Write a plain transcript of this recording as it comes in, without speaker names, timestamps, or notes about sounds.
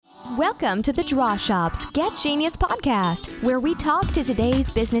Welcome to the Draw Shop's Get Genius podcast, where we talk to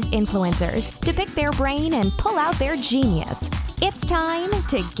today's business influencers to pick their brain and pull out their genius. It's time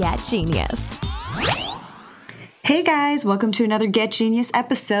to get genius. Hey guys, welcome to another Get Genius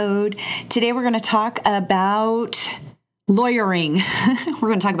episode. Today we're going to talk about lawyering. We're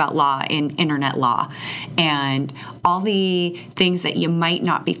going to talk about law and internet law and all the things that you might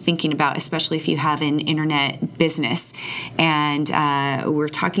not be thinking about, especially if you have an internet business. And we're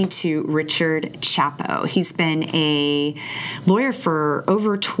talking to Richard Chapo. He's been a lawyer for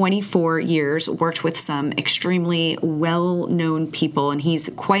over 24 years, worked with some extremely well-known people, and he's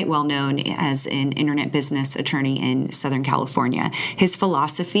quite well-known as an internet business attorney in Southern California. His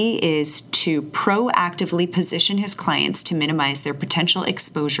philosophy is to proactively position his clients to minimize their potential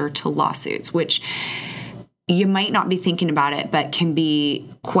exposure to lawsuits, which you might not be thinking about it, but can be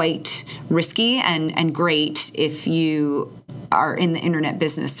quite risky and great if you are in the internet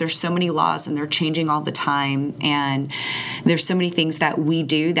business. There's so many laws and they're changing all the time. And there's so many things that we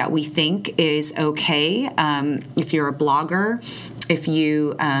do that we think is okay. If you're a blogger, if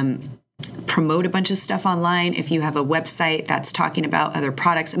you promote a bunch of stuff online, if you have a website that's talking about other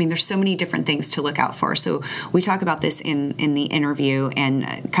products. I mean, there's so many different things to look out for. So we talk about this in the interview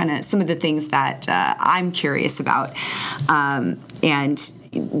and kind of some of the things that I'm curious about. And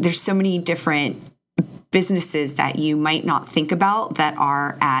there's so many different businesses that you might not think about that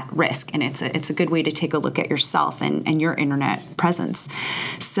are at risk. And it's a good way to take a look at yourself and your internet presence.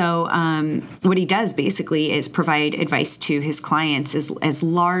 So what he does basically is provide advice to his clients as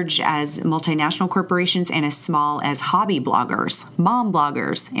large as multinational corporations and as small as hobby bloggers, mom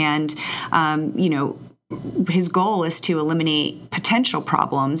bloggers. And, his goal is to eliminate potential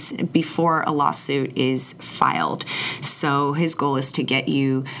problems before a lawsuit is filed. So his goal is to get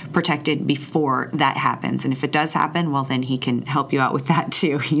you protected before that happens. And if it does happen, well, then he can help you out with that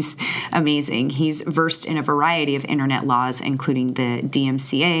too. He's amazing. He's versed in a variety of internet laws, including the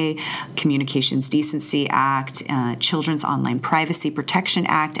DMCA, Communications Decency Act, Children's Online Privacy Protection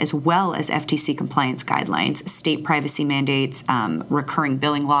Act, as well as FTC compliance guidelines, state privacy mandates, recurring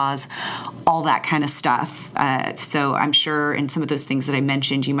billing laws, all that kind of stuff. So I'm sure in some of those things that I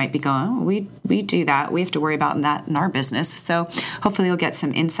mentioned, you might be going, oh, we do that. We have to worry about that in our business. So hopefully you'll get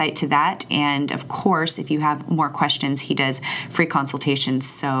some insight to that. And of course, if you have more questions, he does free consultations.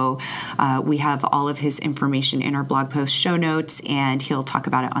 So we have all of his information in our blog post show notes, and he'll talk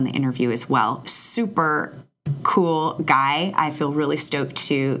about it on the interview as well. Super cool guy. I feel really stoked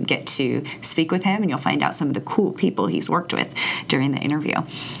to get to speak with him, and you'll find out some of the cool people he's worked with during the interview.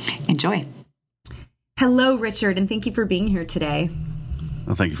 Enjoy. Hello, Richard, and thank you for being here today.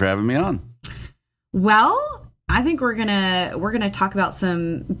 Well, thank you for having me on. Well, I think we're gonna talk about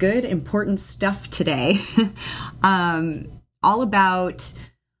some good, important stuff today. all about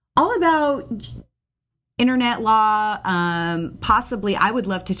internet law. Possibly, I would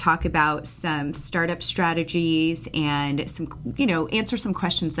love to talk about some startup strategies and some, answer some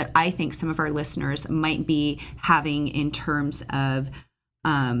questions that I think some of our listeners might be having in terms of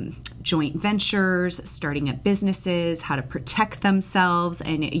joint ventures, starting up businesses, how to protect themselves,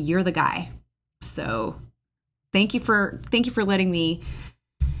 and you're the guy. So thank you for letting me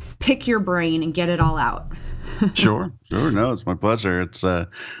pick your brain and get it all out. Sure. No, it's my pleasure. It's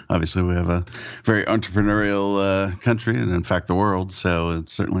obviously we have a very entrepreneurial country, and in fact the world. So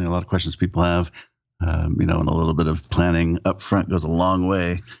it's certainly a lot of questions people have. And a little bit of planning up front goes a long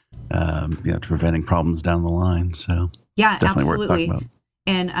way, to preventing problems down the line. So yeah, definitely absolutely. Worth talking about.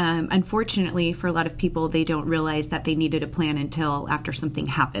 And unfortunately, for a lot of people, they don't realize that they needed a plan until after something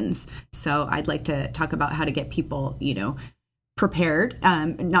happens. So I'd like to talk about how to get people, prepared.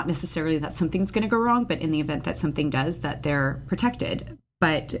 Not necessarily that something's going to go wrong, but in the event that something does, that they're protected.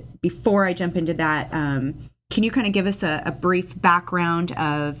 But before I jump into that, can you kind of give us a brief background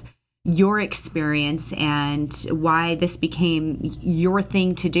of your experience and why this became your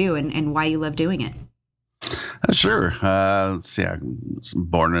thing to do and why you love doing it? Sure. I was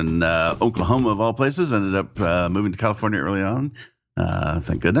born in Oklahoma, of all places. Ended up moving to California early on.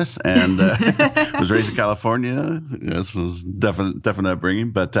 Thank goodness. And was raised in California. This was definite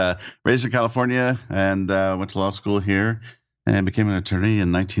upbringing, but raised in California and went to law school here and became an attorney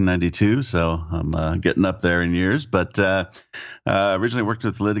in 1992. So I'm getting up there in years, but originally worked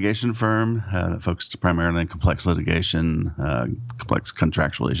with a litigation firm that focused primarily on complex litigation, complex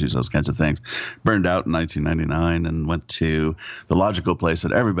contractual issues, those kinds of things. Burned out in 1999 and went to the logical place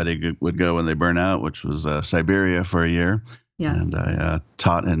that everybody would go when they burn out, which was Siberia for a year. Yeah. And I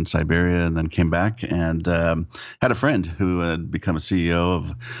taught in Siberia and then came back and had a friend who had become a CEO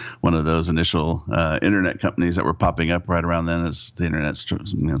of one of those initial internet companies that were popping up right around then as the internet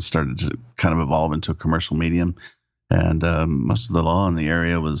started to kind of evolve into a commercial medium. And most of the law in the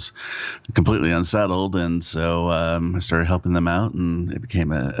area was completely unsettled. And so I started helping them out, and it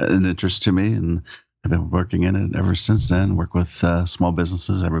became an interest to me. And I've been working in it ever since then. Work with small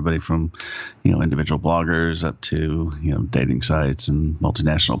businesses, everybody from, individual bloggers up to, dating sites and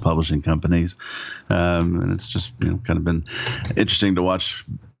multinational publishing companies. And it's just, kind of been interesting to watch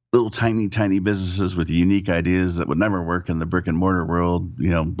little tiny businesses with unique ideas that would never work in the brick and mortar world,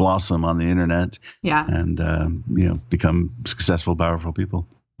 blossom on the internet. Yeah. And, become successful, powerful people.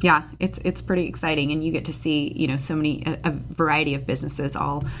 Yeah, it's pretty exciting. And you get to see, so many, a variety of businesses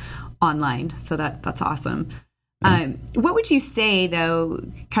all online. So that's awesome. What would you say, though,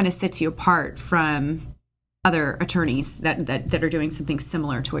 kind of sets you apart from other attorneys that are doing something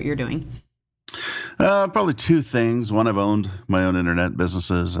similar to what you're doing? Probably two things. One, I've owned my own internet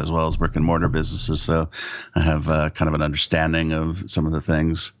businesses as well as brick and mortar businesses. So I have kind of an understanding of some of the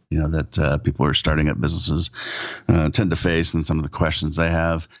things, that people who are starting up businesses tend to face and some of the questions they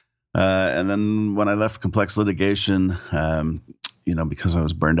have. And then when I left complex litigation, because I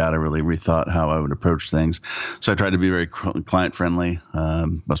was burned out, I really rethought how I would approach things. So I tried to be very client friendly.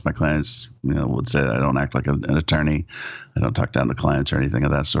 Most of my clients, would say I don't act like an attorney. I don't talk down to clients or anything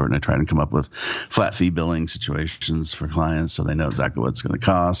of that sort. And I try to come up with flat fee billing situations for clients so they know exactly what it's going to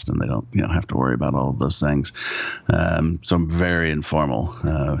cost and they don't, have to worry about all of those things. So I'm very informal.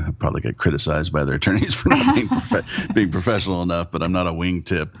 I probably get criticized by their attorneys for not being professional enough, but I'm not a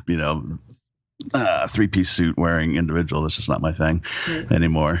wingtip, three-piece suit wearing individual. That's just not my thing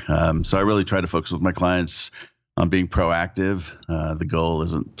anymore. So I really try to focus with my clients on being proactive. The goal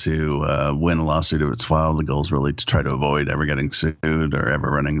isn't to win a lawsuit if it's filed. The goal is really to try to avoid ever getting sued or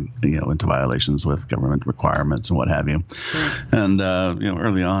ever running, into violations with government requirements and what have you. And,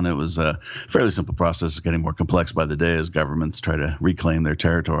 early on, it was a fairly simple process, getting more complex by the day as governments try to reclaim their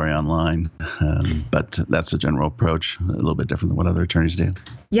territory online. But that's the general approach, a little bit different than what other attorneys do.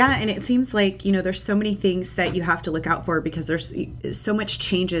 Yeah, and it seems like, there's so many things that you have to look out for because there's so much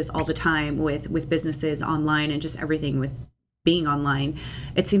changes all the time with businesses online and just everything with being online.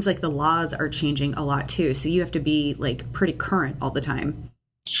 It seems like the laws are changing a lot too. So you have to be like pretty current all the time.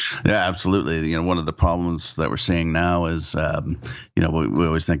 Yeah, absolutely. One of the problems that we're seeing now is, we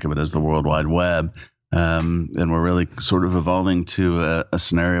always think of it as the World Wide Web. And we're really sort of evolving to a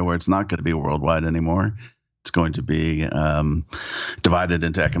scenario where it's not going to be worldwide anymore. It's going to be divided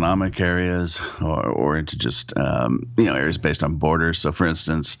into economic areas or into just, areas based on borders. So, for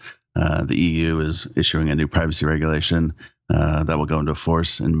instance, the EU is issuing a new privacy regulation that will go into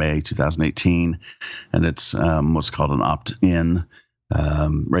force in May 2018. And it's what's called an opt-in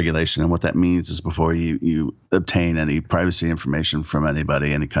regulation. And what that means is before you obtain any privacy information from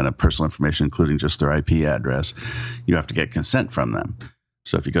anybody, any kind of personal information, including just their IP address, you have to get consent from them.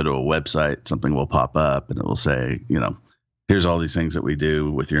 So if you go to a website, something will pop up and it will say, here's all these things that we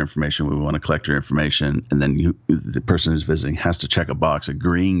do with your information. We want to collect your information. And then the person who's visiting has to check a box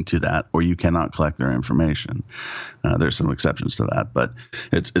agreeing to that, or you cannot collect their information. There's some exceptions to that, but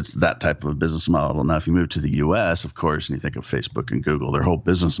it's that type of a business model. Now, if you move to the U.S., of course, and you think of Facebook and Google, their whole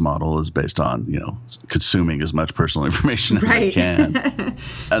business model is based on, consuming as much personal information as they can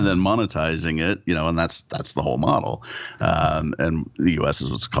and then monetizing it, and that's the whole model. And the U.S. is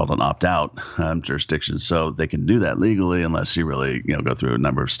what's called an opt-out jurisdiction. So they can do that legally unless you really, go through a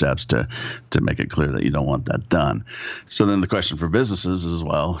number of steps to make it clear that you don't want that done. So then the question for businesses is,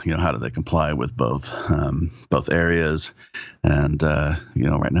 well, how do they comply with both areas? And,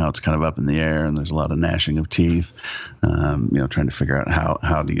 right now it's kind of up in the air and there's a lot of gnashing of teeth, trying to figure out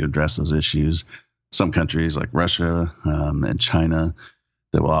how do you address those issues. Some countries like Russia and China,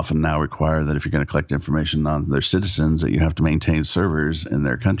 they will often now require that if you're going to collect information on their citizens, that you have to maintain servers in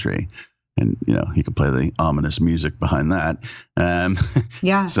their country. And, you can play the ominous music behind that.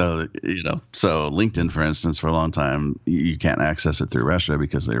 Yeah. So LinkedIn, for instance, for a long time, you can't access it through Russia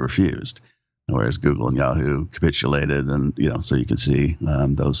because they refused. Whereas Google and Yahoo capitulated and, so you can see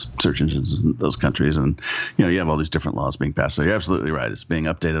those search engines in those countries. And, you have all these different laws being passed. So you're absolutely right. It's being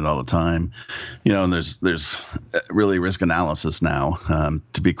updated all the time. And there's really risk analysis now.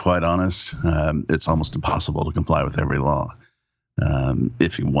 To be quite honest, it's almost impossible to comply with every law.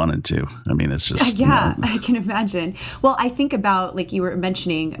 If you wanted to. I mean, it's just... Yeah, I can imagine. Well, I think about, like you were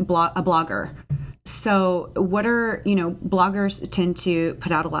mentioning, a blogger. So what are, bloggers tend to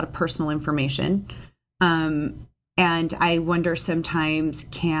put out a lot of personal information. And And I wonder sometimes,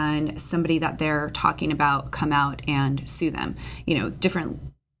 can somebody that they're talking about come out and sue them?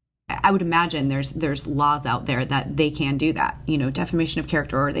 I would imagine there's laws out there that they can do that. Defamation of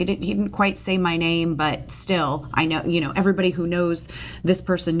character, or he didn't quite say my name, but still, I know, everybody who knows this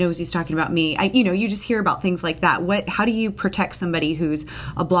person knows he's talking about me. You just hear about things like that. How do you protect somebody who's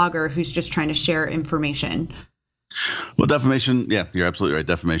a blogger who's just trying to share information? Well, defamation, yeah, you're absolutely right.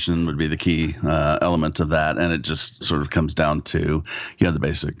 Defamation would be the key element of that. And it just sort of comes down to, the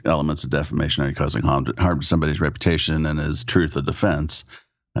basic elements of defamation. Are you causing harm to somebody's reputation, and is truth a defense?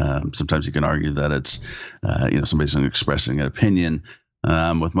 Sometimes you can argue that it's, somebody's expressing an opinion.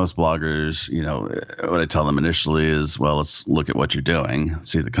 With most bloggers, what I tell them initially is, well, let's look at what you're doing,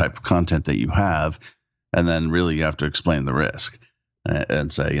 see the type of content that you have, and then really you have to explain the risk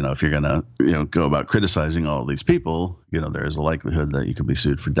and say, if you're going to, go about criticizing all of these people, there's a likelihood that you could be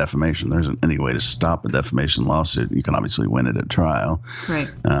sued for defamation. There isn't any way to stop a defamation lawsuit. You can obviously win it at trial. Right.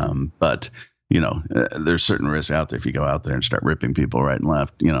 But there's certain risks out there. If you go out there and start ripping people right and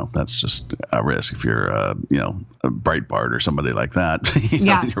left, that's just a risk. If you're, a Breitbart or somebody like that,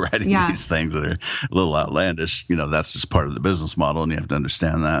 and you're writing these things that are a little outlandish, that's just part of the business model, and you have to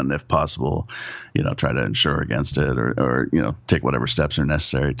understand that. And if possible, try to insure against it, or take whatever steps are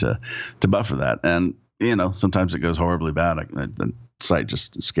necessary to buffer that. And, sometimes it goes horribly bad. The site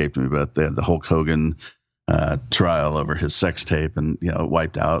just escaped me, but they had the Hulk Hogan trial over his sex tape, and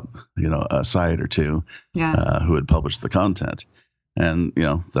wiped out a site or two who had published the content. And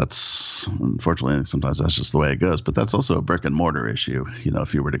that's, unfortunately, sometimes that's just the way it goes. But that's also a brick and mortar issue.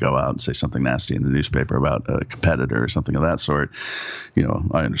 If you were to go out and say something nasty in the newspaper about a competitor or something of that sort,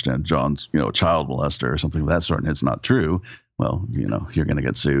 I understand John's a child molester or something of that sort, and it's not true. Well, you're going to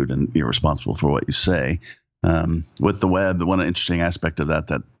get sued, and you're responsible for what you say. With the web, one interesting aspect of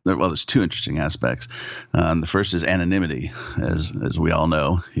there's two interesting aspects. The first is anonymity, as we all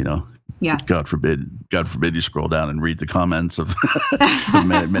know. God forbid you scroll down and read the comments of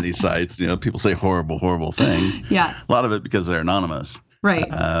many sites. People say horrible things. Yeah, a lot of it because they're anonymous. Right.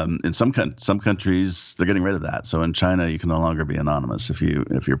 In some countries, they're getting rid of that. So in China, you can no longer be anonymous. If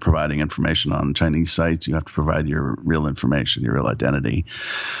you're providing information on Chinese sites, you have to provide your real information, your real identity.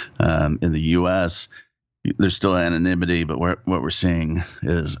 In the U.S., there's still anonymity, but what we're seeing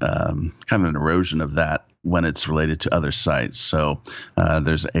is kind of an erosion of that when it's related to other sites. So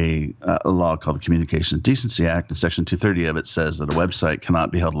there's a law called the Communications Decency Act, and Section 230 of it says that a website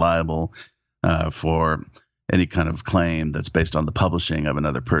cannot be held liable for any kind of claim that's based on the publishing of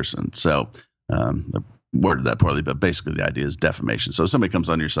another person. So worded that poorly, but basically the idea is defamation. So if somebody comes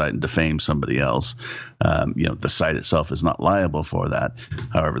on your site and defames somebody else, the site itself is not liable for that.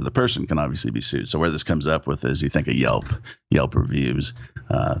 However, the person can obviously be sued. So where this comes up with is, you think of Yelp reviews,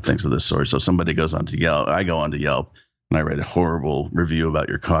 things of this sort. So somebody goes onto Yelp, I go onto Yelp, and I write a horrible review about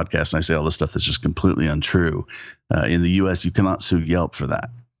your podcast, and I say all this stuff that's just completely untrue. In the U.S., you cannot sue Yelp for that.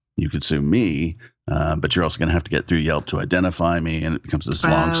 You could sue me, but you're also going to have to get through Yelp to identify me, and it becomes this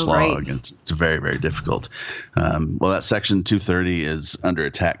long slog. Right. And it's very, very difficult. Well, that Section 230 is under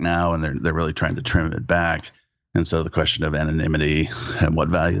attack now, and they're really trying to trim it back. And so the question of anonymity and what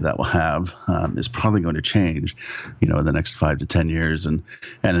value that will have is probably going to change, in the next 5 to 10 years. And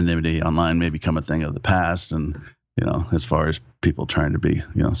anonymity online may become a thing of the past. And, as far as people trying to be,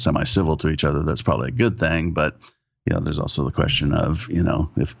 semi-civil to each other, that's probably a good thing. But there's also the question of,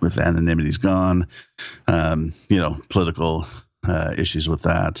 if anonymity's gone, political issues with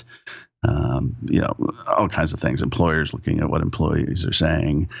that, all kinds of things, employers looking at what employees are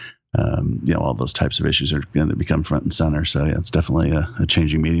saying, all those types of issues are going to become front and center. So yeah, it's definitely a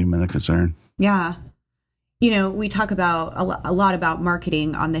changing medium and a concern. Yeah. We talk about a lot about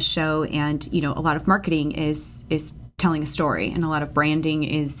marketing on this show, and, a lot of marketing is telling a story, and a lot of branding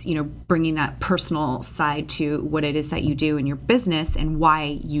is, bringing that personal side to what it is that you do in your business and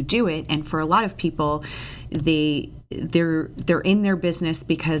why you do it. And for a lot of people, they're in their business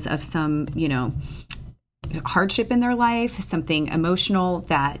because of some, hardship in their life, something emotional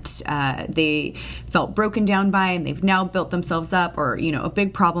that they felt broken down by, and they've now built themselves up, or a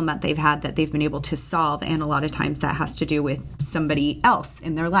big problem that they've had that they've been able to solve. And a lot of times that has to do with somebody else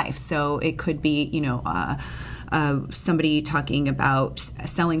in their life. So it could be somebody talking about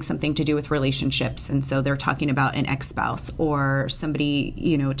selling something to do with relationships, and so they're talking about an ex-spouse, or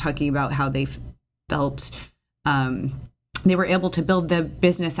somebody talking about how they felt they were able to build the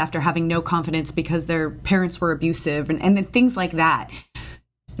business after having no confidence because their parents were abusive, and then things like that.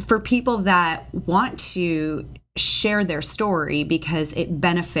 For people that want to share their story because it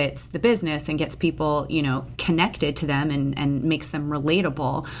benefits the business and gets people, connected to them and makes them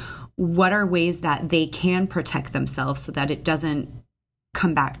relatable, what are ways that they can protect themselves so that it doesn't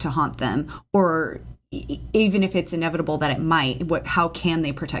come back to haunt them? Or even if it's inevitable that it might, how can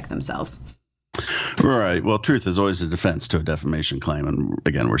they protect themselves? Right. Well, truth is always a defense to a defamation claim. And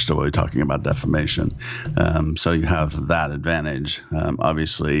again, we're still really talking about defamation. So you have that advantage.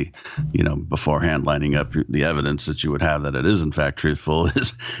 Obviously, beforehand lining up the evidence that you would have that it is in fact truthful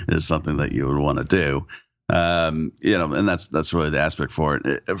is something that you would want to do. And that's really the aspect for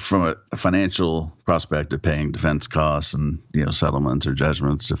it. From a financial prospect of paying defense costs and, settlements or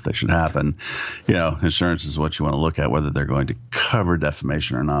judgments, if they should happen, insurance is what you want to look at. Whether they're going to cover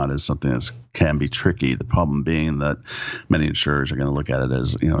defamation or not is something that can be tricky. The problem being that many insurers are going to look at it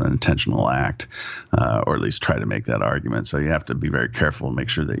as, an intentional act, or at least try to make that argument. So you have to be very careful and make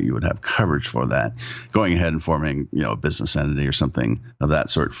sure that you would have coverage for that. Going ahead and forming, a business entity or something of that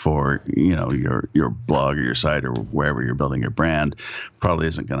sort for, your blog or your site or wherever you're building your brand probably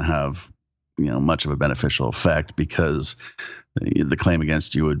isn't going to have, much of a beneficial effect, because the claim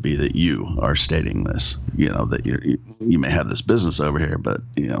against you would be that you are stating this, that you may have this business over here, but,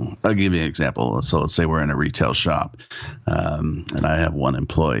 I'll give you an example. So let's say we're in a retail shop, and I have one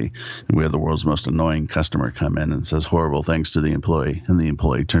employee, and we have the world's most annoying customer come in and says horrible things to the employee, and the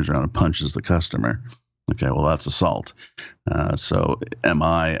employee turns around and punches the customer. Okay, well, that's assault. So am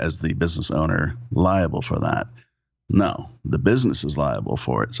I, as the business owner, liable for that? No, the business is liable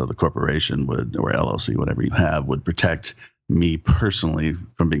for it. So the corporation would, or LLC, whatever you have, would protect me personally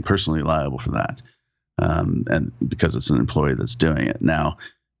from being personally liable for that. And because it's an employee that's doing it. Now,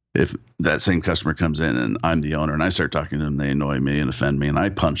 if that same customer comes in and I'm the owner and I start talking to them, they annoy me and offend me and I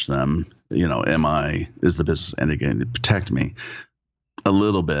punch them, is the business entity going to protect me? A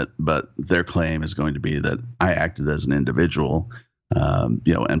little bit, but their claim is going to be that I acted as an individual,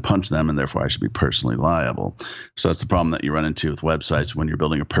 and punch them, and therefore I should be personally liable. So that's the problem that you run into with websites when you're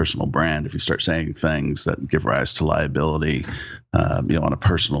building a personal brand. If you start saying things that give rise to liability, on a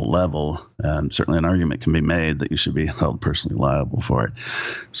personal level, certainly an argument can be made that you should be held personally liable for it.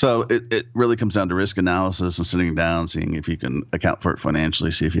 So it really comes down to risk analysis and sitting down, seeing if you can account for it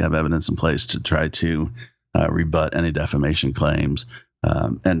financially, see if you have evidence in place to try to rebut any defamation claims.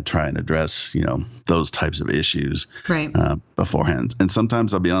 And try and address, those types of issues right beforehand. And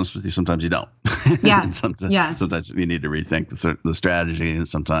sometimes, I'll be honest with you, sometimes you don't. Yeah. Sometimes you need to rethink the strategy, and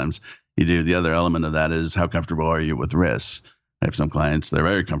sometimes you do. The other element of that is how comfortable are you with risk? I have some clients, they're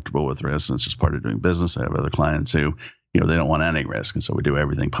very comfortable with risk, and it's just part of doing business. I have other clients who, they don't want any risk. And so we do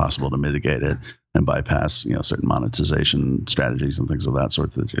everything possible to mitigate it and bypass, certain monetization strategies and things of that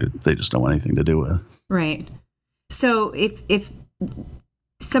sort that they just don't want anything to do with. Right. So if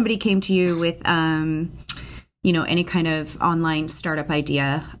somebody came to you with, any kind of online startup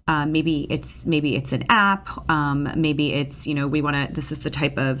idea, maybe it's an app, maybe it's, this is the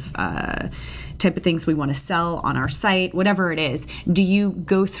type of things we want to sell on our site, whatever it is. Do you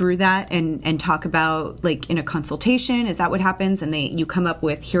go through that and talk about, like, in a consultation? Is that what happens? And you come up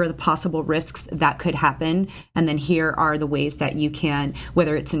with, here are the possible risks that could happen, and then here are the ways that you can,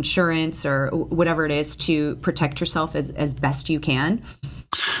 whether it's insurance or whatever it is, to protect yourself as best you can?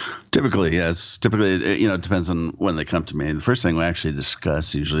 Typically, yes. Typically, it depends on when they come to me. The first thing we actually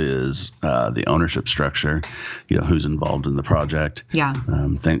discuss usually is the ownership structure, who's involved in the project. Yeah.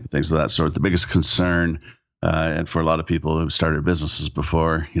 Things of that sort. The biggest concern, and for a lot of people who've started businesses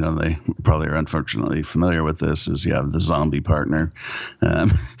before, they probably are unfortunately familiar with this, is you have the zombie partner.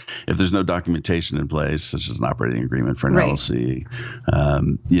 If there's no documentation in place, such as an operating agreement for an LLC,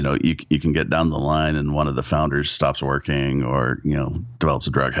 you can get down the line and one of the founders stops working, or, develops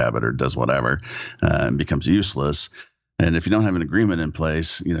a drug habit or does whatever, and becomes useless. And if you don't have an agreement in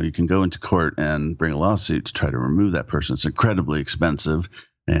place, you can go into court and bring a lawsuit to try to remove that person. It's incredibly expensive.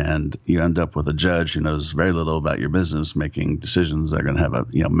 And you end up with a judge who knows very little about your business, making decisions that are going to have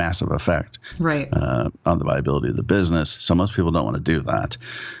a massive effect on the viability of the business. So most people don't want to do that.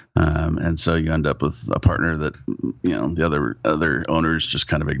 And so you end up with a partner that, the other owners just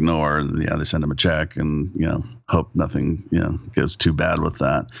kind of ignore, and they send them a check and, hope nothing, goes too bad with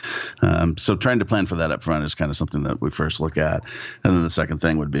that. So trying to plan for that up front is kind of something that we first look at. And then the second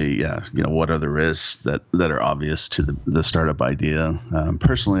thing would be, what are the risks that are obvious to the startup idea?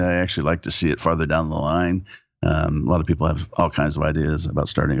 Personally, I actually like to see it farther down the line. A lot of people have all kinds of ideas about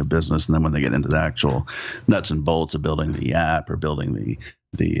starting a business, and then when they get into the actual nuts and bolts of building the app or building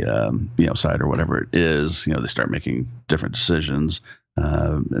the site or whatever it is, they start making different decisions.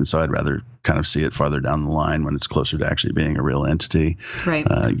 And so I'd rather kind of see it farther down the line when it's closer to actually being a real entity, right?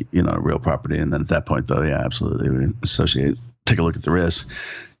 A real property. And then at that point, though, absolutely, we take a look at the risks,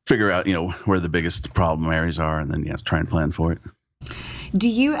 figure out, where the biggest problem areas are, and then try and plan for it. Do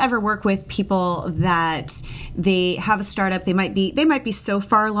you ever work with people that they have a startup? They might be so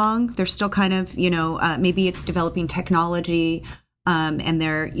far along. They're still kind of, maybe it's developing technology, and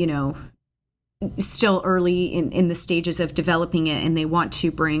they're, still early in the stages of developing it, and they want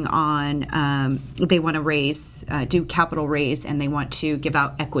to bring on, they want to raise, do capital raise, and they want to give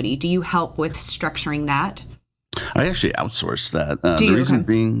out equity. Do you help with structuring that? I actually outsource that. The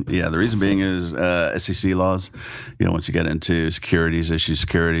reason being is SEC laws. Once you get into securities issues,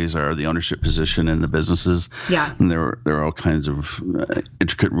 securities are the ownership position in the businesses. Yeah. And there are all kinds of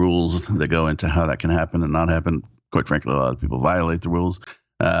intricate rules that go into how that can happen and not happen. Quite frankly, a lot of people violate the rules.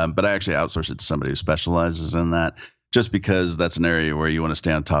 But I actually outsource it to somebody who specializes in that, just because that's an area where you want to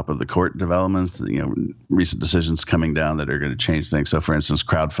stay on top of the court developments, recent decisions coming down that are going to change things. So, for instance,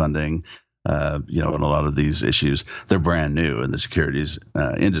 crowdfunding, and a lot of these issues, they're brand new in the securities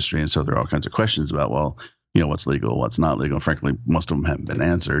industry. And so there are all kinds of questions about, what's legal, what's not legal. And frankly, most of them haven't been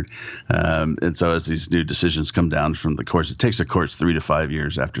answered. And so as these new decisions come down from the courts, it takes the courts 3 to 5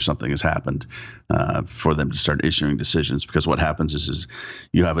 years after something has happened for them to start issuing decisions. Because what happens is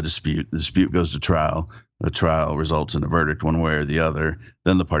you have a dispute. The dispute goes to trial. The trial results in a verdict one way or the other.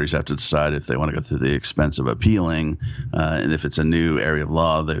 Then the parties have to decide if they want to go through the expense of appealing. And if it's a new area of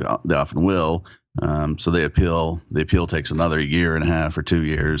law, they often will. So they appeal. The appeal takes another 1.5 or 2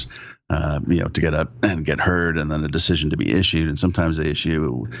 years, to get up and get heard, and then a decision to be issued. And sometimes they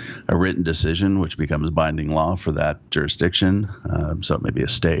issue a written decision, which becomes binding law for that jurisdiction. So it may be a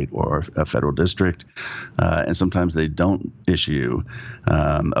state or a federal district. And sometimes they don't issue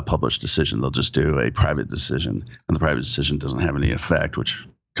a published decision. They'll just do a private decision, and the private decision doesn't have any effect, which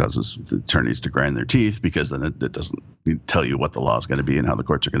causes the attorneys to grind their teeth, because then it doesn't tell you what the law is going to be and how the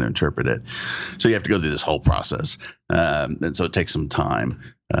courts are going to interpret it. So you have to go through this whole process. And so it takes some time.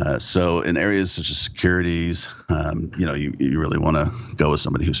 So in areas such as securities, you really want to go with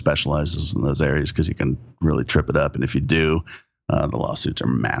somebody who specializes in those areas, because you can really trip it up. And if you do, the lawsuits are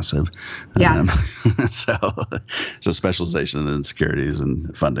massive. Yeah. So specialization in securities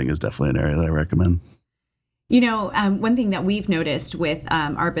and funding is definitely an area that I recommend. One thing that we've noticed with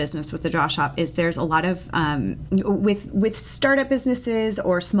our business, with the Draw Shop, is there's a lot of, with startup businesses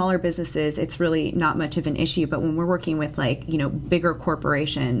or smaller businesses, it's really not much of an issue. But when we're working with bigger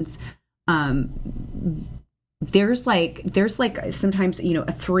corporations, there's sometimes, a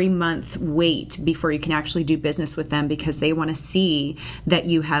 3-month wait before you can actually do business with them, because they want to see that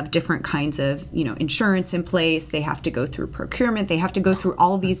you have different kinds of, insurance in place. They have to go through procurement. They have to go through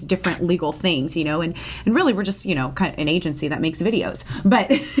all these different legal things, and really we're just, kind of an agency that makes videos. But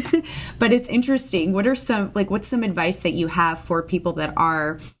it's interesting. What's some advice that you have for people that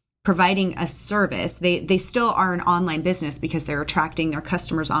are providing a service? They still are an online business because they're attracting their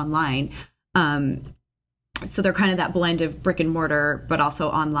customers online. So they're kind of that blend of brick and mortar, but also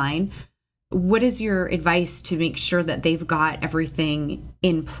online. What is your advice to make sure that they've got everything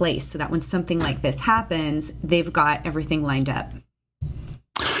in place so that when something like this happens, they've got everything lined up?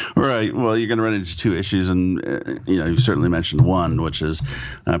 Right. Well, you're going to run into two issues, and you've certainly mentioned one, which is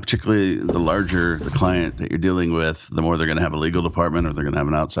particularly the larger the client that you're dealing with, the more they're going to have a legal department, or they're going to have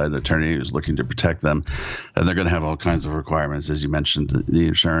an outside attorney who's looking to protect them, and they're going to have all kinds of requirements, as you mentioned, the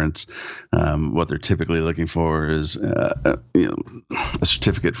insurance. What they're typically looking for is a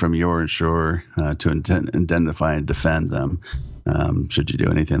certificate from your insurer to indemnify and defend them. Should you do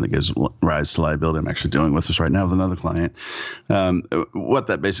anything that gives rise to liability. I'm actually dealing with this right now with another client. What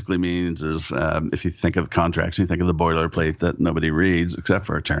that basically means is if you think of contracts, you think of the boilerplate that nobody reads except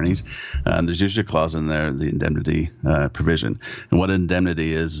for attorneys, there's usually a clause in there, the indemnity provision. And what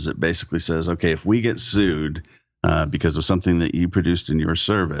indemnity is it basically says, okay, if we get sued because of something that you produced in your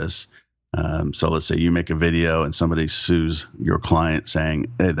service, so let's say you make a video and somebody sues your client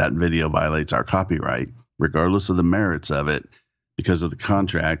saying, hey, that video violates our copyright, regardless of the merits of it, because of the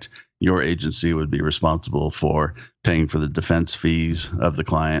contract, your agency would be responsible for paying for the defense fees of the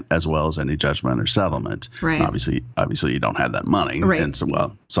client as well as any judgment or settlement. Right. Obviously, you don't have that money, right. And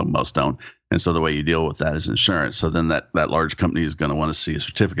so most don't. And so the way you deal with that is insurance. So then that large company is going to want to see a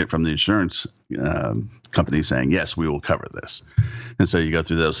certificate from the insurance company saying, yes, we will cover this. And so you go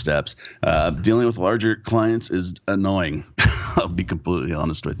through those steps. Dealing with larger clients is annoying. I'll be completely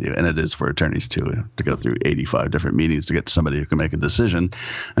honest with you. And it is for attorneys too, to go through 85 different meetings to get to somebody who can make a decision.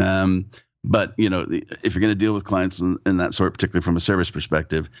 But, if you're going to deal with clients in that sort, particularly from a service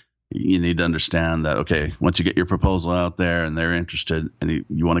perspective, you need to understand that, okay, once you get your proposal out there and they're interested, and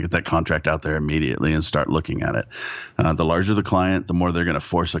you want to get that contract out there immediately and start looking at it. The larger the client, the more they're going to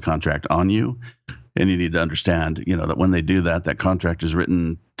force a contract on you. And you need to understand, that when they do that, that contract is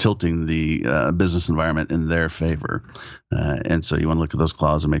written tilting the business environment in their favor. And so you want to look at those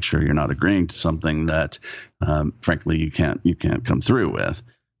clauses and make sure you're not agreeing to something that, frankly, you can't come through with.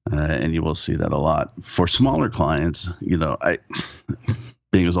 And you will see that a lot. For smaller clients,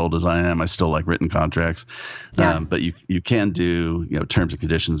 being as old as I am, I still like written contracts. Yeah. But you can do, terms and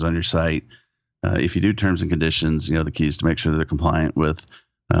conditions on your site. If you do terms and conditions, the key is to make sure that they're compliant with,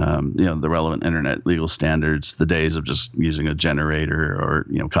 the relevant internet legal standards. The days of just using a generator or,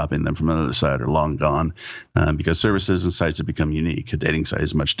 copying them from another site are long gone, because services and sites have become unique. A dating site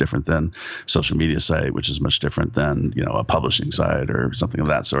is much different than social media site, which is much different than, a publishing site or something of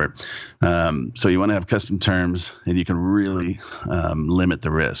that sort. So you want to have custom terms, and you can really limit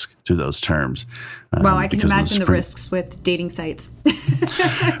the risk to those terms. Well, I can imagine the risks with dating sites.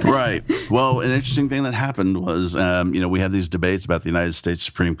 Right. Well, an interesting thing that happened was, we have these debates about the United States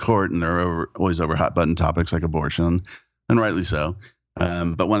Supreme Court, and they're always over hot button topics like abortion, and rightly so.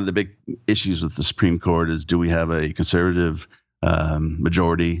 But one of the big issues with the Supreme Court is, do we have a conservative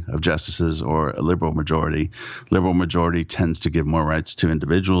majority of justices or a liberal majority? Liberal majority tends to give more rights to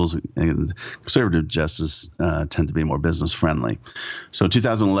individuals, and conservative justices tend to be more business friendly. So in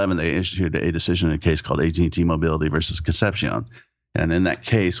 2011, they issued a decision in a case called AT&T Mobility versus Concepcion. And in that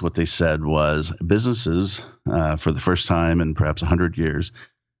case, what they said was businesses, for the first time in perhaps 100 years,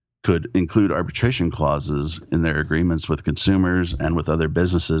 could include arbitration clauses in their agreements with consumers and with other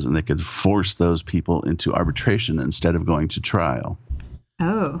businesses, and they could force those people into arbitration instead of going to trial.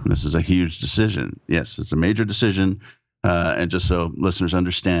 Oh. This is a huge decision. Yes, it's a major decision. And just so listeners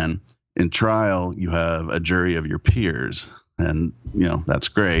understand, in trial, you have a jury of your peers. And, that's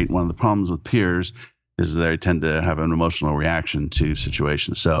great. One of the problems with peers is they tend to have an emotional reaction to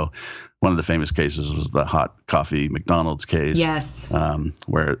situations. So one of the famous cases was the hot coffee McDonald's case. Yes. So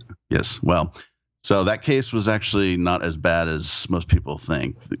that case was actually not as bad as most people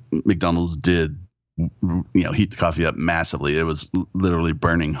think. McDonald's did, heat the coffee up massively. It was literally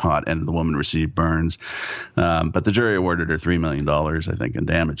burning hot, and the woman received burns. But the jury awarded her $3 million, I think, in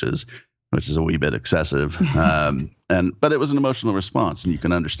damages, which is a wee bit excessive. But it was an emotional response, and you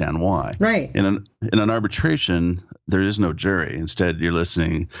can understand why. Right. In an arbitration, there is no jury. Instead, you're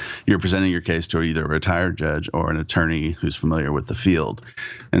presenting your case to either a retired judge or an attorney who's familiar with the field.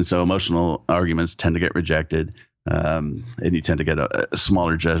 And so emotional arguments tend to get rejected, and you tend to get a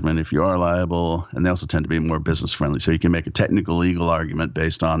smaller judgment if you are liable, and they also tend to be more business friendly. So you can make a technical legal argument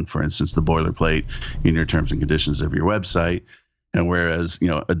based on, for instance, the boilerplate in your terms and conditions of your website. And whereas,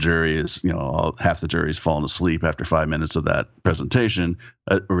 a jury is, half the jury is fallen asleep after 5 minutes of that presentation,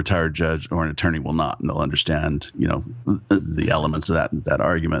 a retired judge or an attorney will not, and they'll understand, the elements of that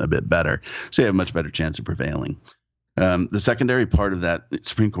argument a bit better. So you have a much better chance of prevailing. The secondary part of that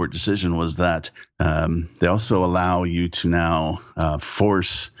Supreme Court decision was that they also allow you to now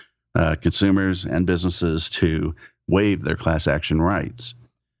force consumers and businesses to waive their class action rights.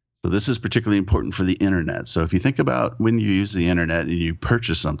 So this is particularly important for the internet. So if you think about when you use the internet and you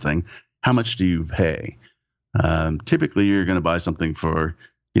purchase something, how much do you pay? Typically, you're going to buy something for,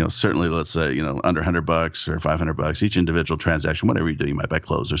 certainly, let's say, under $100 or $500 each individual transaction. Whatever you do, you might buy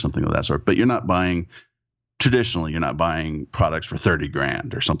clothes or something of that sort. But you're not buying products for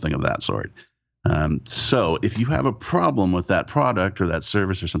 $30,000 or something of that sort. So if you have a problem with that product or that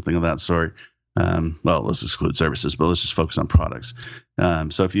service or something of that sort, let's exclude services, but let's just focus on products.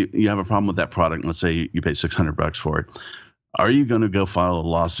 So if you have a problem with that product, let's say you pay $600 for it, are you going to go file a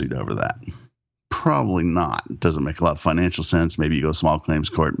lawsuit over that? Probably not. It doesn't make a lot of financial sense. Maybe you go small claims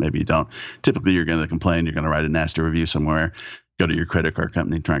court, maybe you don't. Typically, you're going to complain, you're going to write a nasty review somewhere, go to your credit card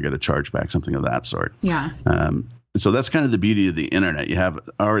company, try and get a chargeback, something of that sort. Yeah. So that's kind of the beauty of the internet. You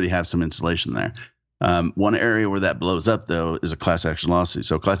already have some insulation there. One area where that blows up, though, is a class action lawsuit.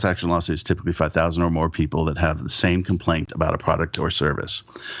 So a class action lawsuit is typically 5,000 or more people that have the same complaint about a product or service.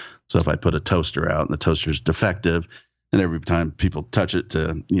 So if I put a toaster out and the toaster is defective, and every time people touch it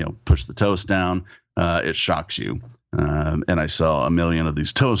to, push the toast down, it shocks you. And I sell 1 million of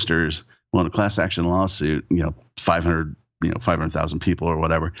these toasters. Well, in a class action lawsuit, 500,000 people or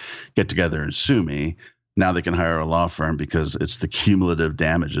whatever get together and sue me. Now they can hire a law firm because it's the cumulative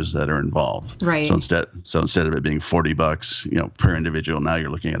damages that are involved. Right. So instead of it being $40, per individual, now you're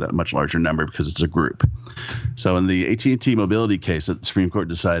looking at a much larger number because it's a group. So in the AT&T Mobility case that the Supreme Court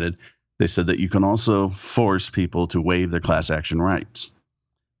decided, they said that you can also force people to waive their class action rights.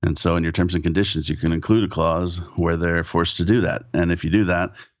 And so in your terms and conditions, you can include a clause where they're forced to do that. And if you do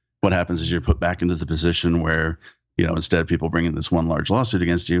that, what happens is you're put back into the position where, instead of people bringing this one large lawsuit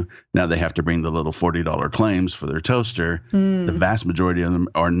against you, now they have to bring the little $40 claims for their toaster. The vast majority of them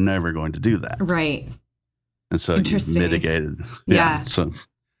are never going to do that. Right. And so you've mitigated. Yeah. So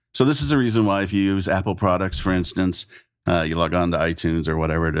this is the reason why if you use Apple products, for instance, you log on to iTunes or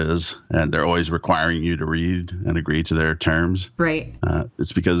whatever it is, and they're always requiring you to read and agree to their terms. Right.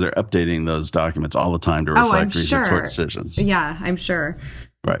 It's because they're updating those documents all the time to reflect recent court decisions. Yeah, I'm sure.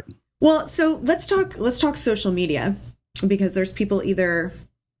 Right. Well, so let's talk social media, because there's people either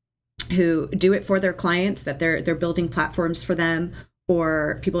who do it for their clients, that they're building platforms for them,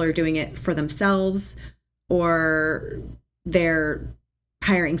 or people are doing it for themselves, or they're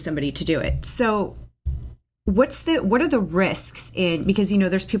hiring somebody to do it. So what are the risks in, because,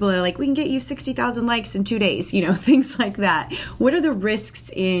 there's people that are like, we can get you 60,000 likes in 2 days, things like that. What are the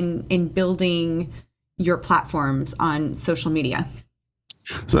risks in building your platforms on social media?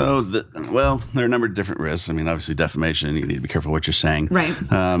 So, there are a number of different risks. I mean, obviously defamation, you need to be careful what you're saying. Right.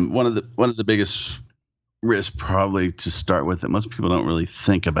 One of the biggest risks probably to start with that most people don't really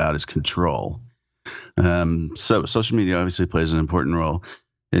think about is control. So social media obviously plays an important role.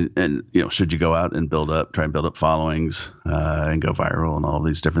 And should you go out and try and build up followings and go viral and all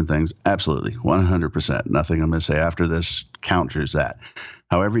these different things? Absolutely, 100%. Nothing I'm going to say after this counters that.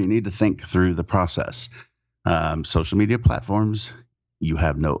 However, you need to think through the process. Social media platforms, you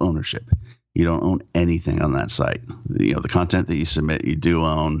have no ownership. You don't own anything on that site. The content that you submit, you do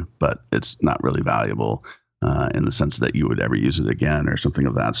own, but it's not really valuable in the sense that you would ever use it again or something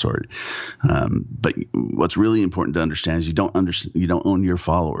of that sort. But what's really important to understand is you don't own your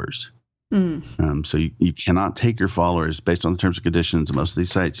followers. So you cannot take your followers based on the terms and conditions of most of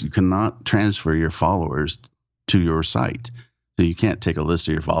these sites. You cannot transfer your followers to your site. So you can't take a list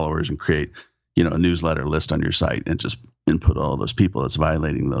of your followers and create, a newsletter list on your site and just input all those people. That's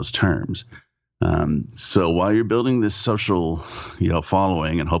violating those terms. So while you're building this social,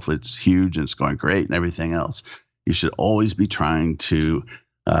 following, and hopefully it's huge and it's going great and everything else, you should always be trying to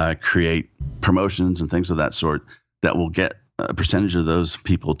create promotions and things of that sort that will get a percentage of those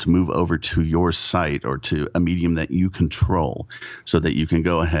people to move over to your site or to a medium that you control, so that you can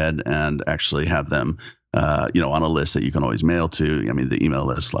go ahead and actually have them on a list that you can always mail to. I mean, the email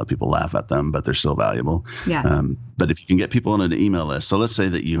list, a lot of people laugh at them, but they're still valuable. Yeah. But if you can get people on an email list, so let's say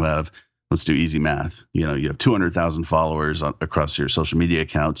that you have, let's do easy math. You have 200,000 followers across your social media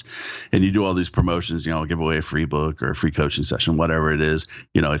accounts, and you do all these promotions. I'll give away a free book or a free coaching session, whatever it is.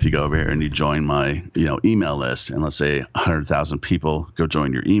 If you go over here and you join my, email list, and let's say 100,000 people go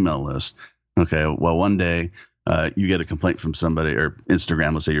join your email list. Okay. Well, one day you get a complaint from somebody, or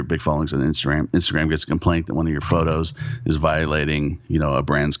Instagram. Let's say your big followings on Instagram. Instagram gets a complaint that one of your photos is violating, a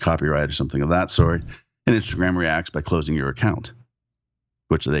brand's copyright or something of that sort, and Instagram reacts by closing your account,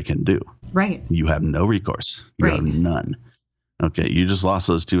 which they can do. Right. You have no recourse. You have none. Okay. You just lost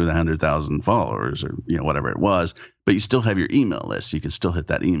those 200,000 followers, or, whatever it was, but you still have your email list. You can still hit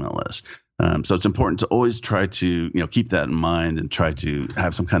that email list. So it's important to always try to, keep that in mind and try to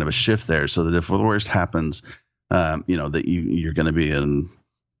have some kind of a shift there, so that if the worst happens, that you're going to be in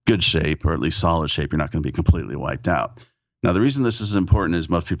good shape, or at least solid shape. You're not going to be completely wiped out. Now, the reason this is important is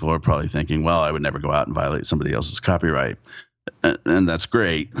most people are probably thinking, well, I would never go out and violate somebody else's copyright. And that's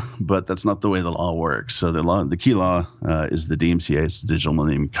great, but that's not the way the law works. So the key law is the DMCA. It's the Digital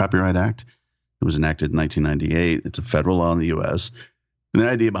Millennium Copyright Act. It was enacted in 1998. It's a federal law in the U.S. And the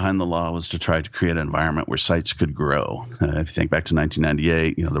idea behind the law was to try to create an environment where sites could grow. If you think back to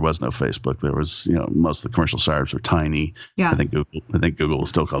 1998, there was no Facebook. There was, most of the commercial sites were tiny. Yeah. I think Google was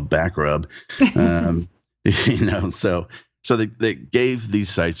still called Backrub. So they gave these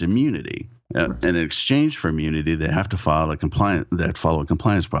sites immunity. And in exchange for immunity, they have to follow a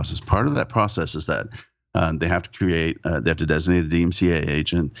compliance process. Part of that process is that they have to designate a DMCA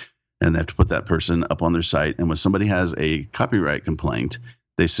agent, and they have to put that person up on their site. And when somebody has a copyright complaint,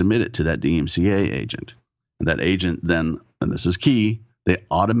 they submit it to that DMCA agent. And that agent then, and this is key, they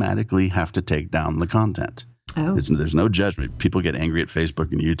automatically have to take down the content. Oh. There's no judgment. People get angry at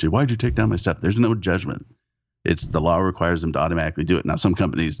Facebook and YouTube. Why'd you take down my stuff? There's no judgment. The law requires them to automatically do it. Now, some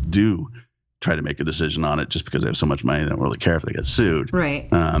companies do try to make a decision on it just because they have so much money, they don't really care if they get sued. Right.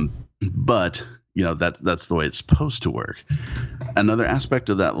 But that's the way it's supposed to work. Another aspect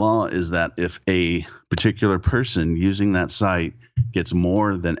of that law is that if a particular person using that site gets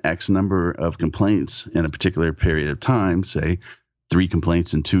more than X number of complaints in a particular period of time, say 3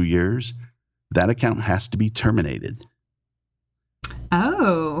 complaints in 2 years, that account has to be terminated.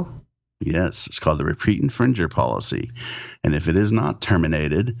 Oh. Yes, it's called the repeat infringer policy. And if it is not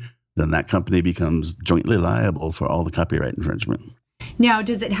terminated, then that company becomes jointly liable for all the copyright infringement. Now,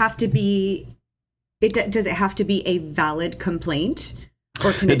 does it have to be Does it have to be a valid complaint?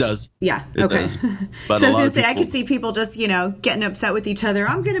 Or can it does. Yeah. It okay. does. But So I was going to say, I could see people just, getting upset with each other.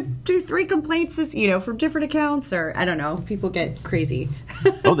 I'm going to do 3 complaints from different accounts, or I don't know. People get crazy.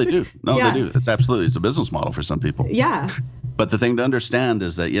 Oh, they do. No, Yeah. they do. It's a business model for some people. Yeah. But the thing to understand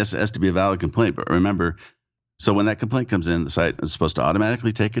is that, yes, it has to be a valid complaint. But remember, so when that complaint comes in, the site is supposed to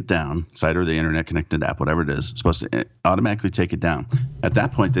automatically take it down, site or the internet connected app, whatever it is, it's supposed to automatically take it down. At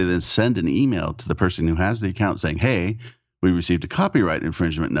that point, they then send an email to the person who has the account saying, hey, we received a copyright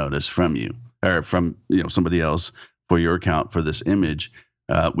infringement notice from you or from somebody else for your account for this image.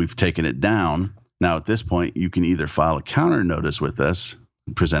 We've taken it down. Now, at this point, you can either file a counter notice with us,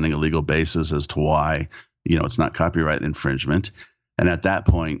 presenting a legal basis as to why it's not copyright infringement. And at that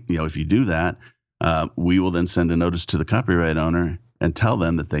point, if you do that, we will then send a notice to the copyright owner and tell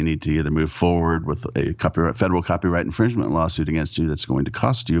them that they need to either move forward with a federal copyright infringement lawsuit against you that's going to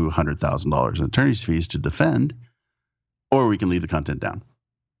cost you $100,000 in attorney's fees to defend, or we can leave the content down.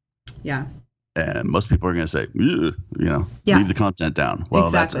 Yeah. And most people are going to say, leave the content down. Well,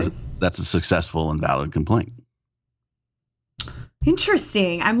 exactly. That's a successful and valid complaint.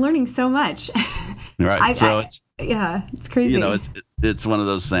 Interesting. I'm learning so much. Right. It's crazy. It's one of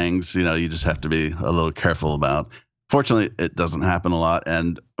those things, you just have to be a little careful about. Fortunately, it doesn't happen a lot.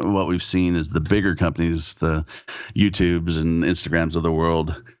 And what we've seen is the bigger companies, the YouTubes and Instagrams of the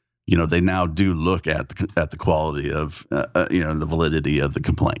world, they now do look at the quality of, the validity of the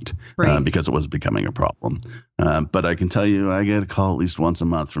complaint, right. Because it was becoming a problem. But I can tell you, I get a call at least once a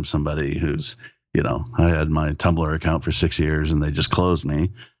month from somebody who's, I had my Tumblr account for 6 years and they just closed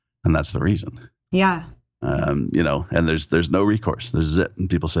me. And that's the reason. Yeah. And there's no recourse. There's it. And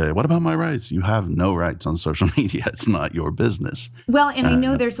people say, what about my rights? You have no rights on social media. It's not your business. Well, and I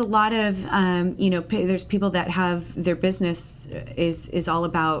know there's a lot of, there's people that have their business is all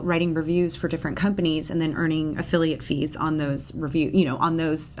about writing reviews for different companies and then earning affiliate fees on those on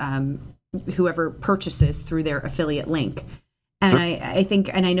those whoever purchases through their affiliate link. And I think,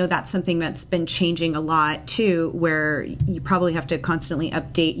 and I know that's something that's been changing a lot too, where you probably have to constantly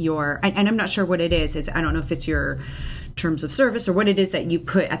update and I'm not sure what it is. I don't know if it's your terms of service or what it is that you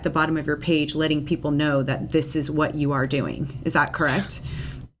put at the bottom of your page, letting people know that this is what you are doing. Is that correct?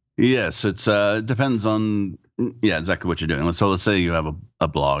 Yes, it depends on, exactly what you're doing. So let's say you have a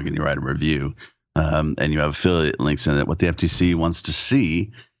blog and you write a review and you have affiliate links in it. What the FTC wants to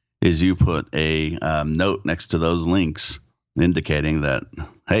see is you put a note next to those links indicating that,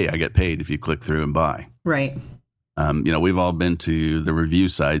 hey, I get paid if you click through and buy. Right. We've all been to the review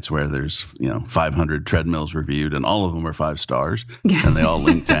sites where there's, 500 treadmills reviewed and all of them are 5 stars and they all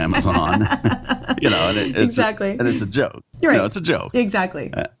link to Amazon, and exactly. And it's a joke. Right. It's a joke. Exactly.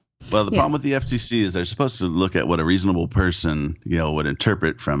 Well, the problem with the FTC is they're supposed to look at what a reasonable person, would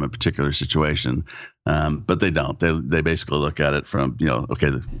interpret from a particular situation, but they don't. They basically look at it from,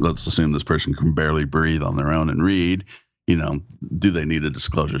 okay, let's assume this person can barely breathe on their own and read. Do they need a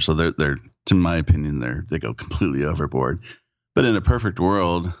disclosure? So they're, in my opinion, they go completely overboard. But in a perfect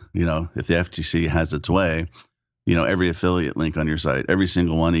world, if the FTC has its way, every affiliate link on your site, every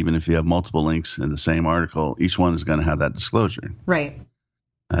single one, even if you have multiple links in the same article, each one is going to have that disclosure. Right.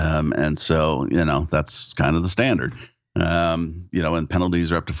 And so, that's kind of the standard. And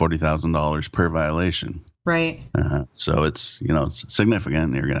penalties are up to $40,000 per violation. Right. So it's, it's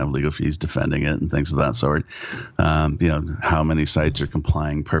significant. You're going to have legal fees defending it and things of that sort. How many sites are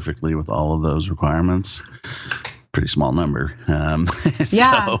complying perfectly with all of those requirements? Pretty small number.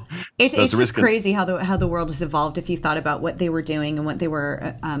 Yeah. It's just crazy how the world has evolved if you thought about what they were doing and what they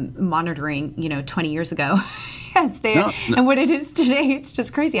were monitoring, 20 years ago. And what it is today. It's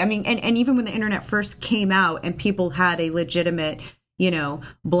just crazy. I mean, and even when the internet first came out and people had a legitimate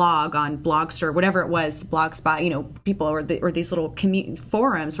blog on Blogster, whatever it was, the Blogspot, people or these little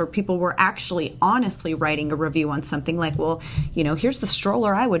forums where people were actually honestly writing a review on something like, well, here's the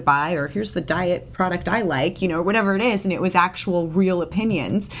stroller I would buy, or here's the diet product I like, or whatever it is. And it was actual real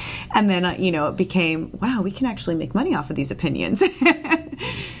opinions. And then, it became, wow, we can actually make money off of these opinions.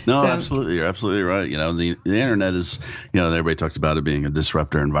 No, absolutely. You're absolutely right. The internet is, everybody talks about it being a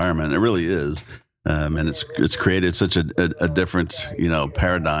disruptor environment. It really is. And it's created such a different,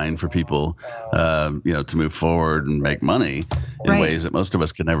 paradigm for people, to move forward and make money in ways that most of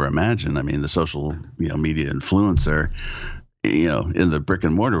us could never imagine. I mean, the social, media influencer, in the brick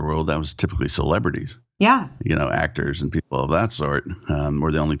and mortar world, that was typically celebrities. Yeah. Actors and people of that sort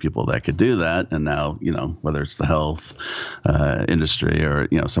were the only people that could do that. And now, whether it's the health industry or,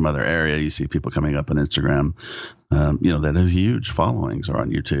 some other area, you see people coming up on Instagram, that have huge followings or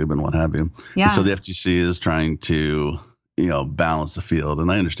on YouTube and what have you. Yeah. And so the FTC is trying to, balance the field.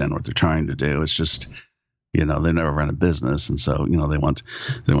 And I understand what they're trying to do. It's just, they never run a business. And so, they want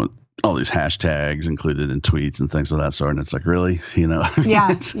all these hashtags included in tweets and things of that sort. And it's like, really,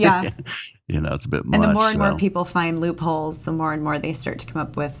 Yeah. Yeah. It's a bit much. And the more and more people find loopholes, the more and more they start to come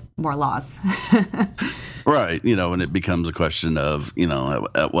up with more laws. Right. And it becomes a question of,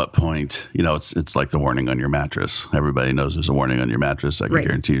 at what point, it's like the warning on your mattress. Everybody knows there's a warning on your mattress. I can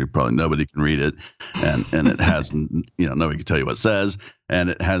guarantee you probably nobody can read it. And it has, nobody can tell you what it says, and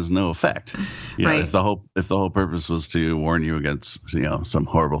it has no effect. If the whole purpose was to warn you against, some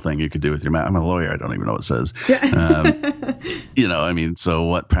horrible thing you could do with your mattress. I'm a lawyer. I don't even know what it says. So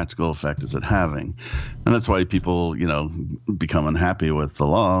what practical effect is it having? And that's why people, become unhappy with the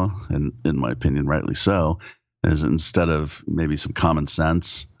law, and in my opinion, rightly so, is instead of maybe some common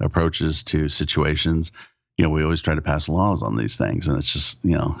sense approaches to situations, we always try to pass laws on these things. And it's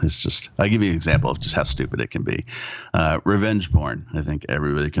just, I give you an example of just how stupid it can be. Revenge porn. I think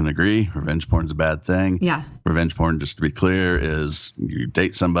everybody can agree. Revenge porn is a bad thing. Yeah. Revenge porn, just to be clear, is you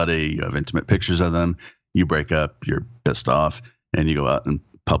date somebody, you have intimate pictures of them, you break up, you're pissed off, and you go out and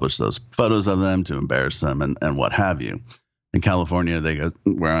publish those photos of them to embarrass them and what have you. In California,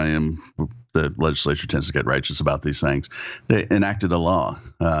 where I am, the legislature tends to get righteous about these things. They enacted a law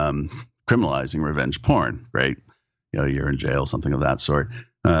criminalizing revenge porn. Right? You're in jail, something of that sort.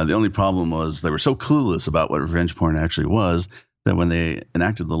 The only problem was they were so clueless about what revenge porn actually was that when they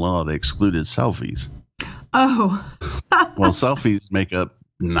enacted the law, they excluded selfies. Oh. Well, selfies make up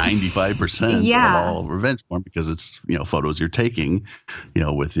 95% of all revenge porn, because it's photos you're taking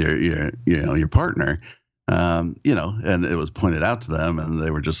with your partner, and it was pointed out to them, and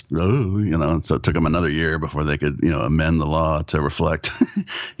they were just and so it took them another year before they could amend the law to reflect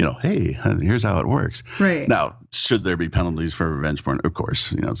hey, here's how it works. Right. Now, should there be penalties for revenge porn? Of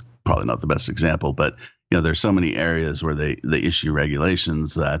course. It's probably not the best example, but there's so many areas where they issue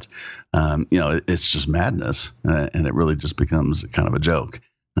regulations that it's just madness, and it really just becomes kind of a joke.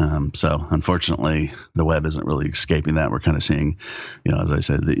 So unfortunately, the web isn't really escaping that. We're kind of seeing, as I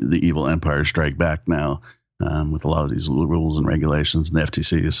said, the evil empire strike back now with a lot of these rules and regulations. And the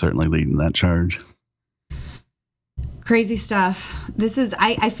FTC is certainly leading that charge. Crazy stuff.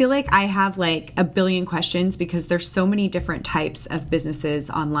 I feel like I have like a billion questions, because there's so many different types of businesses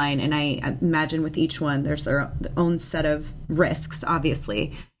online. And I imagine with each one, there's their own set of risks,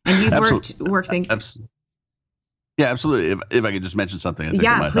 obviously. And you've worked things. Yeah, absolutely. If I could just mention something, I think it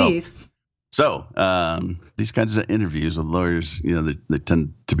might please. Help. So these kinds of interviews with lawyers, they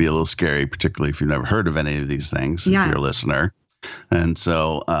tend to be a little scary, particularly if you've never heard of any of these things, if you're a listener. And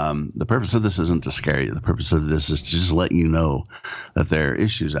so the purpose of this isn't to scare you. The purpose of this is to just let you know that there are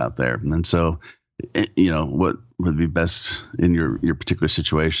issues out there. And so, what would be best in your particular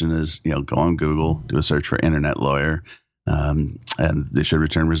situation is, go on Google, do a search for internet lawyer, and they should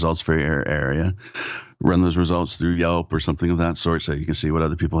return results for your area. Run those results through Yelp or something of that sort, so you can see what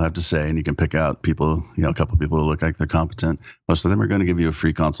other people have to say, and you can pick out people, a couple of people who look like they're competent. Most of them are going to give you a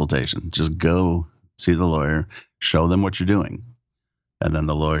free consultation. Just go see the lawyer, show them what you're doing. And then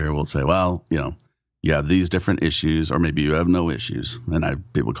the lawyer will say, well, you have these different issues, or maybe you have no issues. And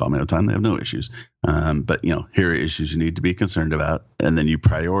people call me all the time, they have no issues. But here are issues you need to be concerned about. And then you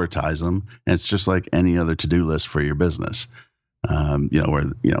prioritize them. And it's just like any other to-do list for your business.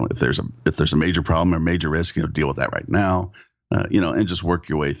 If there's a major problem or major risk, deal with that right now, and just work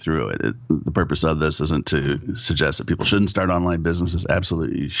your way through it. The purpose of this isn't to suggest that people shouldn't start online businesses.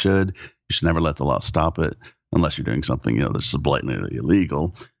 Absolutely, you should. You should never let the law stop it, unless you're doing something, that's blatantly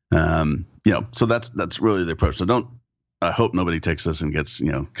illegal. So that's really the approach. So I hope nobody takes this and gets,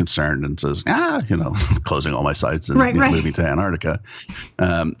 concerned and says, closing all my sites and moving to Antarctica.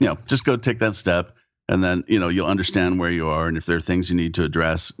 Just go take that step. And then, you'll understand where you are. And if there are things you need to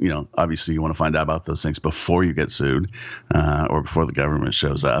address, obviously you want to find out about those things before you get sued or before the government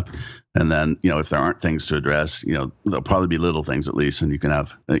shows up. And then, if there aren't things to address, there'll probably be little things at least. And you can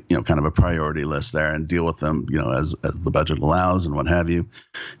have, kind of a priority list there and deal with them, as the budget allows and what have you.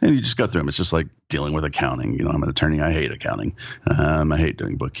 And you just go through them. It's just like dealing with accounting. I'm an attorney. I hate accounting. I hate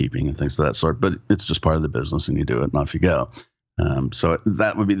doing bookkeeping and things of that sort. But it's just part of the business, and you do it and off you go. So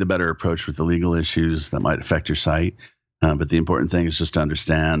that would be the better approach with the legal issues that might affect your site. But the important thing is just to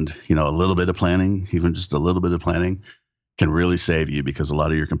understand, a little bit of planning, even just a little bit of planning can really save you, because a lot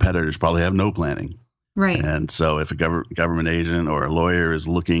of your competitors probably have no planning. Right. And so if a government agent or a lawyer is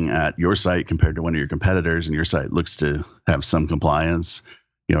looking at your site compared to one of your competitors, and your site looks to have some compliance,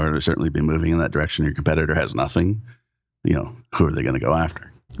 or to certainly be moving in that direction, your competitor has nothing, who are they going to go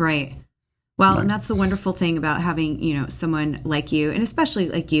after? Right. Well, and that's the wonderful thing about having, someone like you, and especially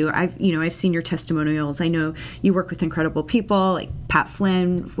like you. I've seen your testimonials. I know you work with incredible people like Pat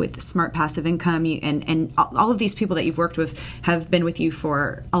Flynn with Smart Passive Income, and all of these people that you've worked with have been with you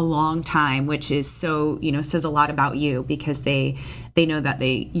for a long time, which is so, says a lot about you, because they know that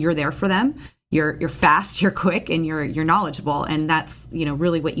you're there for them. You're fast, you're quick, and you're knowledgeable, and that's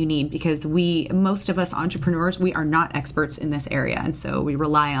really what you need, because most of us entrepreneurs, we are not experts in this area, and so we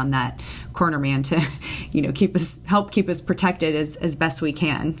rely on that corner man to help keep us protected as best we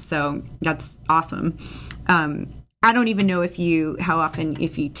can. So that's awesome. I don't even know if you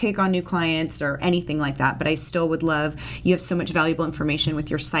take on new clients or anything like that, but I still would love. You have so much valuable information with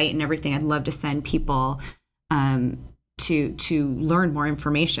your site and everything. I'd love to send people to learn more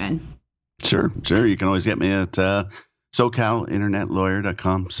information. Sure. You can always get me at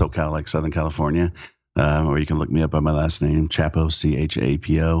SoCalInternetLawyer.com, SoCal like Southern California, or you can look me up by my last name, Chapo,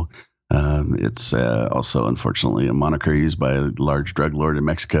 Chapo. It's also, unfortunately, a moniker used by a large drug lord in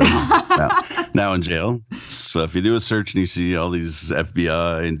Mexico, now in jail. So if you do a search and you see all these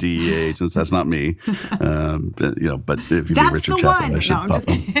FBI and DEA agents, that's not me. But if you be Richard Chapo, I should pop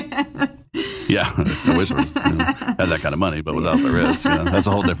them. Yeah, I wish it was, had that kind of money, but without the risk. That's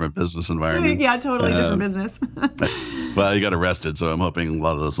a whole different business environment. Yeah, totally different business. Well, you got arrested, so I'm hoping a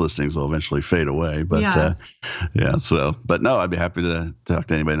lot of those listings will eventually fade away. But but no, I'd be happy to talk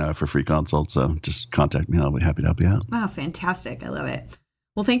to anybody now for free consults. So just contact me. I'll be happy to help you out. Wow, fantastic. I love it.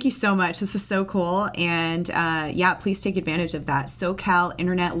 Well, thank you so much. This is so cool. And please take advantage of that.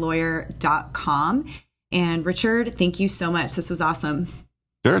 SoCalInternetLawyer.com. And Richard, thank you so much. This was awesome.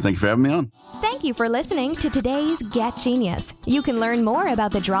 Sure. Thank you for having me on. Thank you for listening to today's Get Genius. You can learn more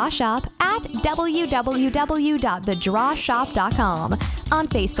about The Draw Shop at www.thedrawshop.com on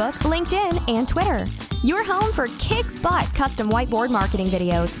Facebook, LinkedIn, and Twitter. Your home for kick-butt custom whiteboard marketing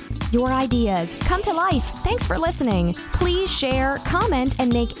videos. Your ideas come to life. Thanks for listening. Please share, comment,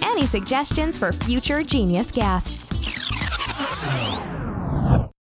 and make any suggestions for future Genius guests.